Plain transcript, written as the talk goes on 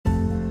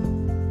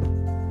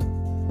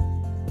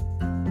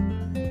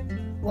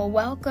Well,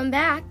 welcome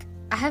back.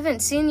 I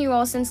haven't seen you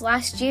all since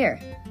last year.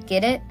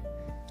 Get it?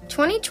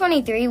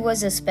 2023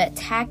 was a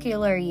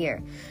spectacular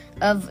year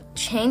of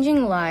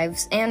changing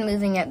lives and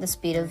moving at the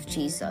speed of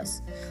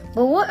Jesus.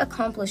 But what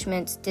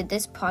accomplishments did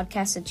this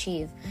podcast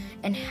achieve?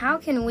 And how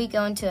can we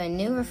go into a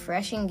new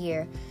refreshing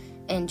year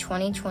in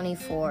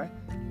 2024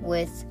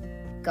 with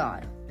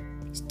God?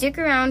 Stick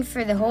around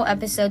for the whole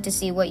episode to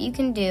see what you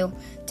can do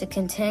to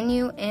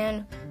continue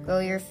and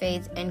grow your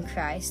faith in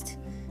Christ.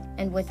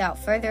 And without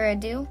further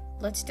ado,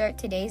 let's start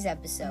today's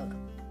episode.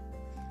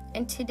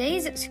 In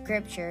today's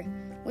scripture,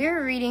 we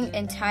are reading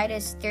in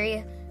Titus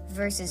 3,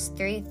 verses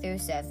 3 through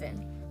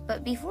 7.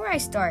 But before I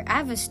start, I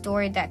have a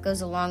story that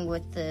goes along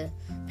with the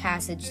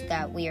passage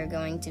that we are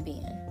going to be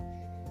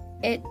in.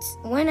 It's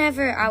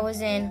whenever I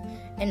was in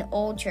an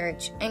old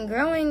church and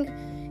growing,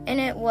 and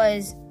it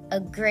was a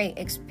great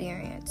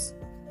experience.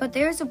 But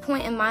there was a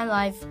point in my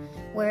life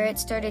where it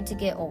started to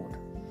get old.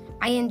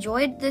 I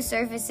enjoyed the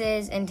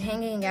services and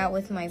hanging out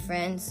with my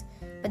friends,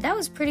 but that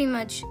was pretty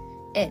much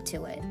it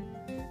to it.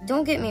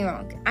 Don't get me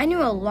wrong, I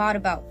knew a lot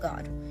about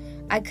God.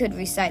 I could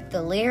recite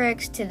the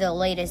lyrics to the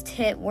latest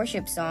hit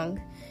worship song,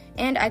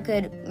 and I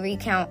could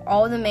recount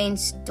all the main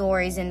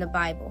stories in the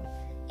Bible.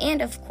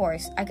 And of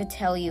course, I could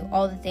tell you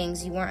all the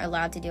things you weren't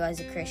allowed to do as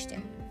a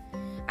Christian.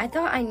 I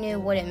thought I knew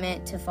what it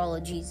meant to follow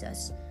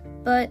Jesus,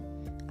 but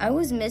I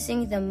was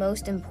missing the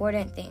most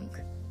important thing,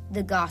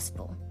 the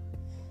gospel.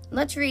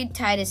 Let's read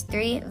Titus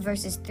 3,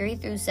 verses 3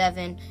 through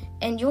 7,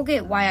 and you'll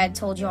get why I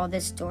told you all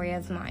this story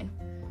of mine.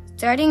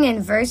 Starting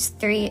in verse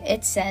 3,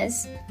 it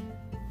says,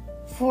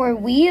 "For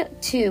we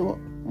too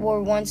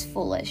were once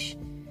foolish,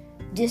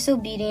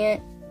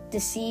 disobedient,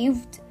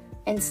 deceived,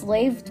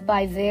 enslaved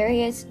by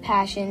various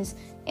passions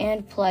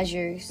and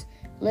pleasures,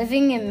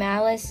 living in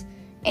malice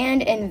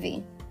and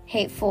envy,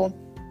 hateful,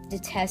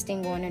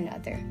 detesting one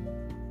another.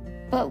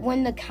 But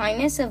when the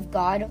kindness of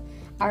God,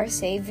 our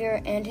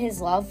Savior, and His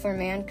love for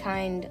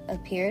mankind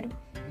appeared,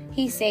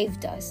 He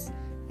saved us,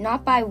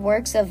 not by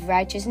works of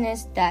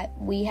righteousness that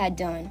we had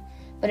done,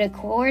 but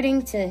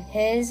according to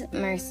His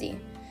mercy,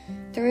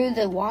 through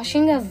the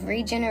washing of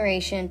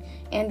regeneration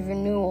and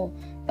renewal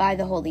by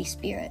the Holy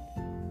Spirit.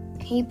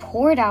 He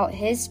poured out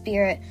His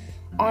Spirit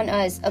on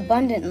us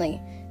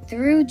abundantly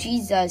through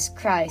Jesus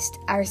Christ,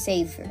 our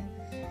Savior,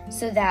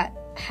 so that,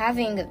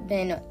 having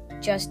been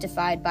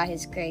justified by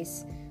His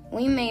grace,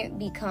 we may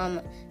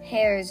become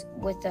heirs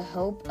with the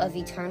hope of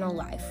eternal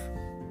life."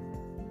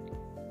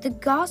 The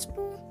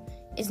gospel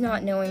is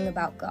not knowing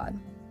about God.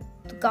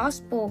 The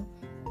gospel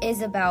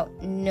is about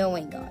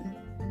knowing God.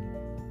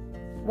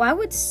 Why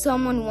would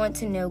someone want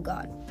to know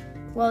God?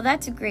 Well,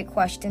 that's a great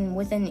question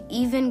with an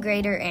even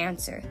greater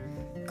answer.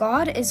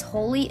 God is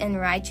holy and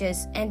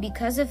righteous, and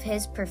because of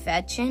His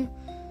perfection,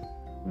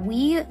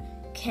 we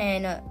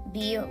can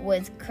be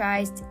with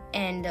Christ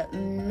and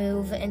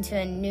move into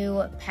a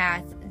new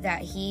path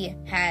that He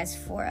has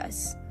for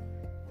us.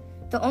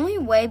 The only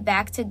way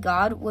back to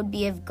God would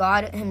be if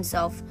God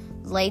Himself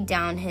laid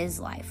down His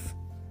life.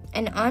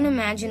 An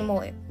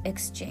unimaginable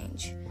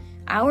exchange.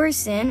 Our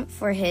sin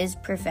for His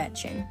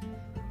perfection.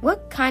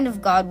 What kind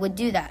of God would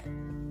do that?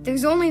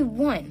 There's only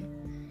one.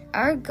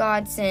 Our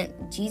God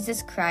sent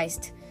Jesus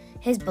Christ,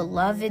 His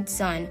beloved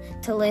Son,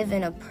 to live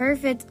in a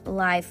perfect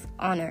life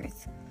on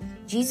earth.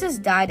 Jesus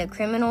died a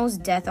criminal's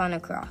death on a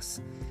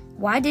cross.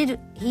 Why did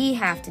He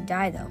have to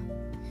die, though?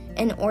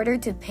 In order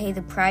to pay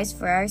the price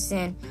for our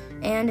sin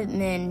and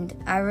mend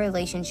our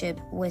relationship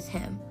with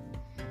Him.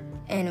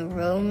 In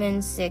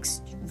Romans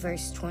 6,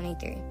 verse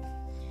 23.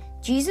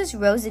 Jesus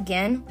rose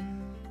again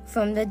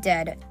from the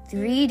dead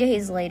 3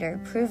 days later,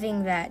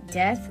 proving that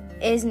death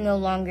is no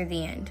longer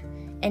the end.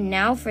 And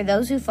now, for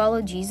those who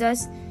follow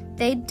Jesus,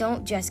 they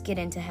don't just get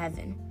into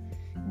heaven.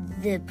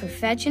 The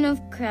perfection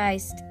of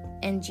Christ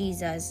and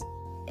Jesus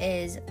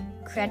is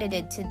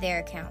credited to their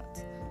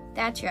account.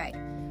 That's right.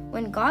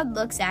 When God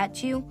looks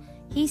at you,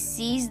 He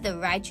sees the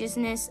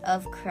righteousness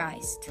of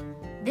Christ.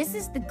 This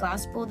is the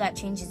gospel that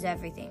changes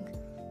everything.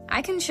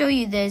 I can show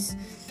you this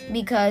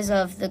because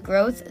of the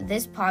growth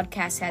this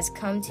podcast has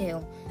come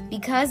to,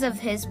 because of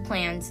His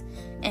plans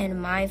and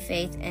my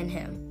faith in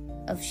Him,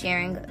 of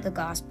sharing the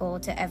gospel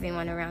to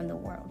everyone around the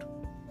world.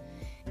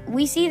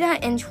 We see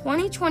that in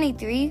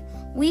 2023,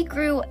 we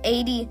grew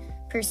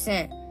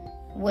 80%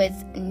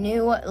 with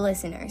new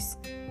listeners.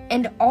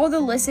 And all the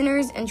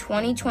listeners in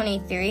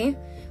 2023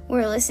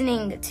 were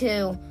listening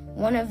to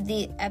one of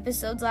the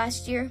episodes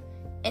last year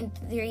in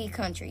 3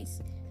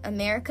 countries: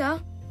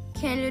 America,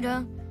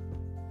 Canada,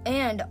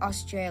 and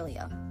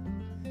Australia.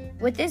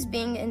 With this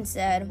being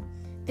said,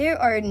 there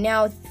are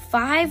now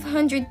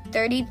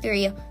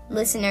 533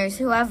 listeners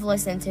who have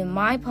listened to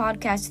my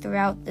podcast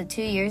throughout the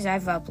 2 years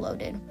I've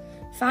uploaded.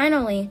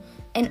 Finally,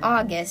 in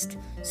August,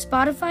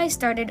 Spotify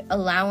started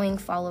allowing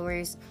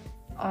followers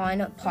on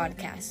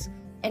podcasts,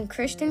 and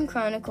Christian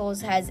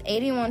Chronicles has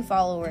 81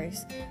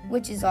 followers,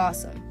 which is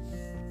awesome.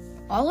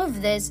 All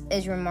of this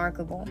is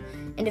remarkable,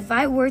 and if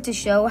I were to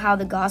show how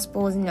the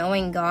gospel is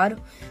knowing God,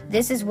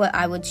 this is what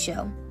I would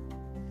show.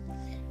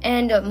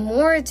 And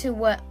more to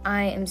what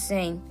I am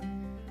saying,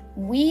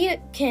 We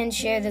can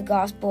share the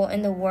gospel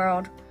in the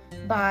world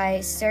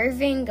by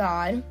serving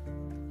God,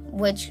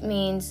 which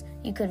means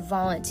you could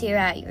volunteer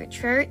at your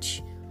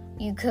church.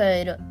 You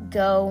could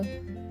go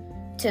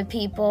to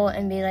people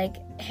and be like,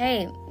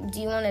 hey,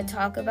 do you want to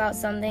talk about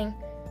something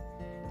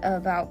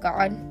about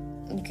God?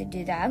 You could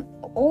do that.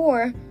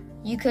 Or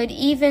you could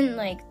even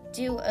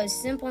do a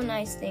simple,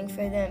 nice thing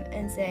for them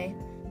and say,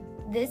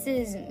 this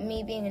is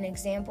me being an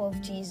example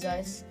of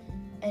Jesus,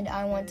 and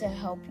I want to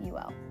help you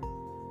out.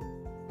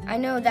 I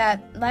know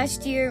that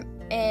last year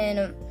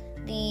in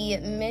the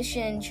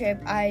mission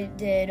trip I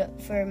did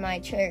for my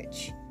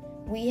church,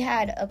 we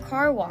had a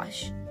car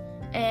wash.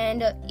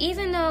 And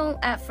even though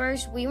at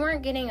first we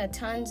weren't getting a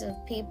tons of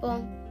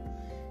people,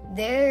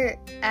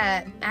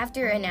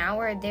 after an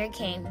hour, there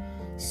came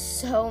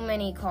so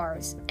many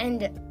cars.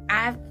 And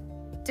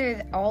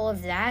after all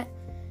of that,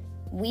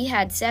 we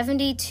had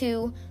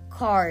 72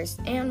 cars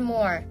and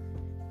more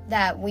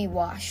that we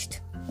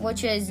washed,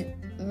 which is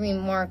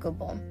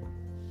remarkable.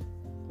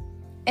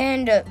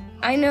 And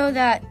I know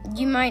that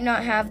you might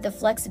not have the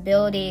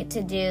flexibility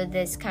to do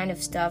this kind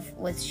of stuff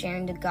with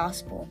sharing the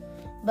gospel,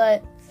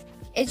 but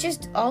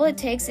all it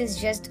takes is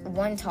just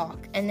one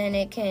talk, and then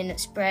it can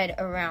spread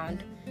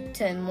around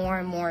to more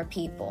and more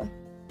people.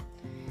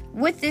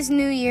 With this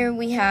new year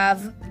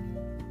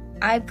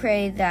I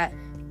pray that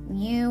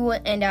you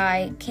and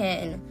I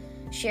can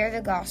share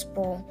the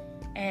gospel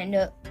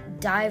and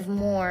dive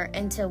more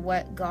into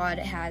what God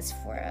has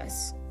for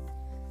us.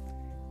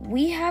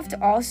 We have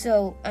to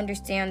also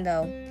understand,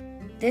 though,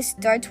 this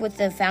starts with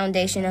the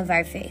foundation of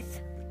our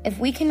faith. If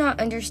we cannot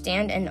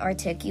understand and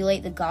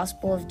articulate the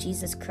gospel of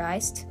Jesus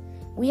Christ,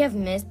 we have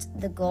missed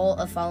the goal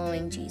of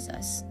following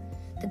Jesus.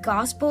 The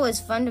gospel is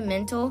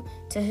fundamental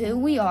to who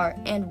we are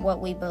and what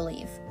we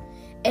believe.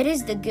 It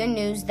is the good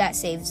news that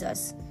saves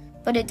us,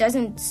 but it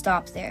doesn't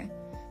stop there.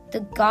 The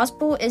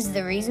gospel is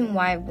the reason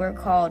why we're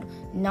called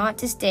not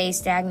to stay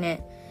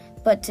stagnant,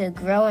 but to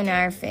grow in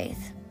our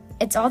faith.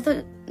 It's all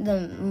the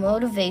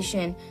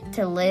motivation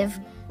to live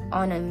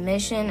on a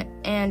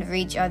mission and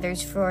reach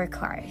others for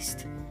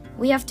Christ.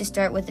 We have to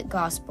start with the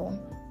gospel.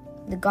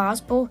 The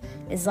gospel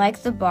is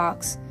like the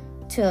box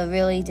to a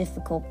really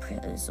difficult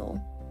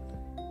puzzle.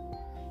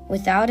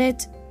 Without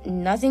it,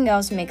 nothing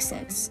else makes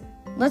sense.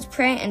 Let's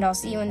pray, and I'll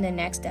see you in the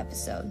next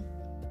episode.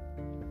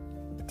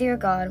 Dear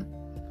God,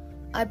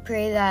 I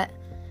pray that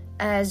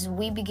as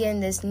we begin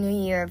this new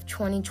year of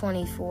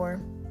 2024,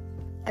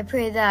 I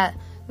pray that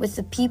with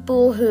the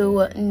people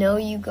who know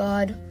you,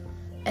 God,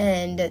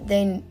 and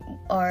they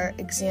are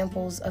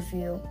examples of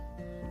you,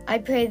 I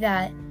pray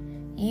that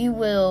you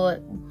will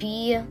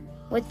be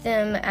with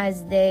them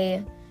as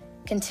they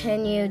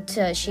continue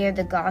to share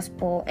the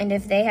gospel. And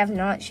if they have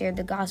not shared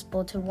the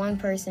gospel to one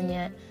person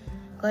yet,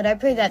 God, I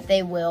pray that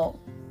they will,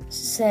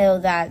 so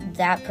that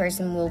that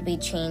person will be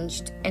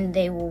changed and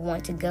they will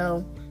want to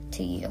go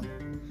to you.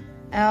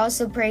 I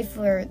also pray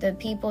for the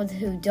people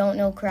who don't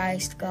know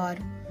Christ,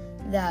 God,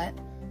 that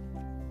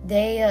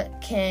they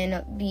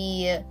can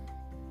be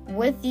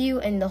with you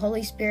and the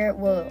Holy Spirit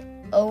will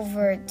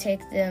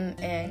overtake them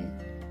and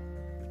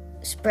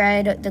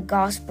spread the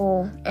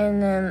gospel in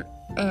them.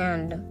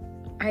 And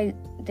I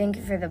thank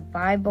you for the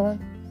Bible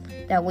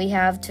that we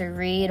have to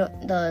read,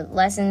 the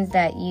lessons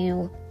that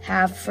you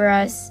have for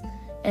us,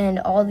 and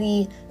all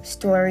the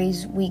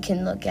stories we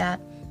can look at.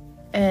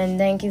 And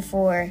thank you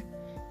for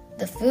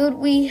the food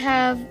we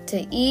have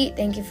to eat.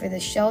 Thank you for the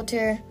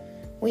shelter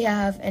we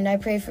have. And I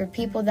pray for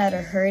people that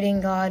are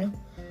hurting, God.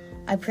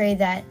 I pray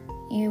that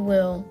you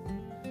will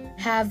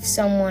have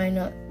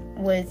someone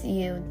with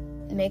you,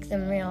 make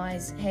them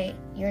realize, hey,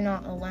 you're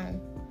not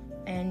alone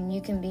and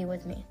you can be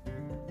with me.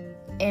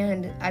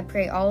 And I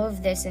pray all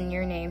of this in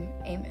your name.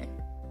 Amen.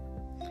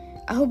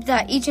 I hope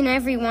that each and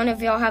every one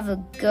of y'all have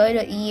a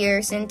good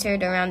year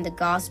centered around the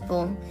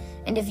gospel.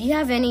 And if you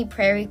have any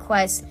prayer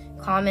requests,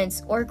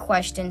 comments, or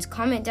questions,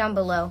 comment down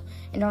below,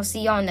 and I'll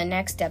see y'all in the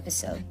next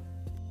episode.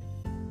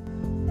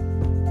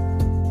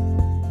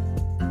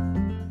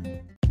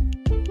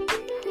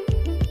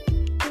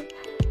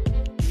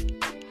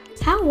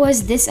 How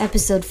was this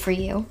episode for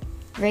you?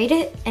 Rate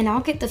it, and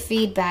I'll get the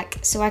feedback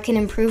so I can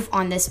improve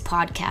on this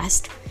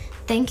podcast.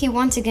 Thank you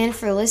once again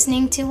for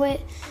listening to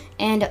it,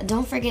 and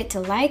don't forget to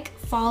like,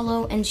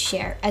 follow, and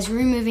share as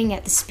we're moving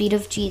at the speed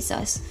of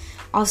Jesus.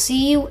 I'll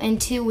see you in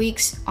 2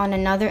 weeks on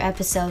another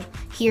episode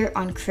here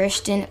on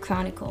Christian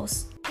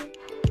Chronicles.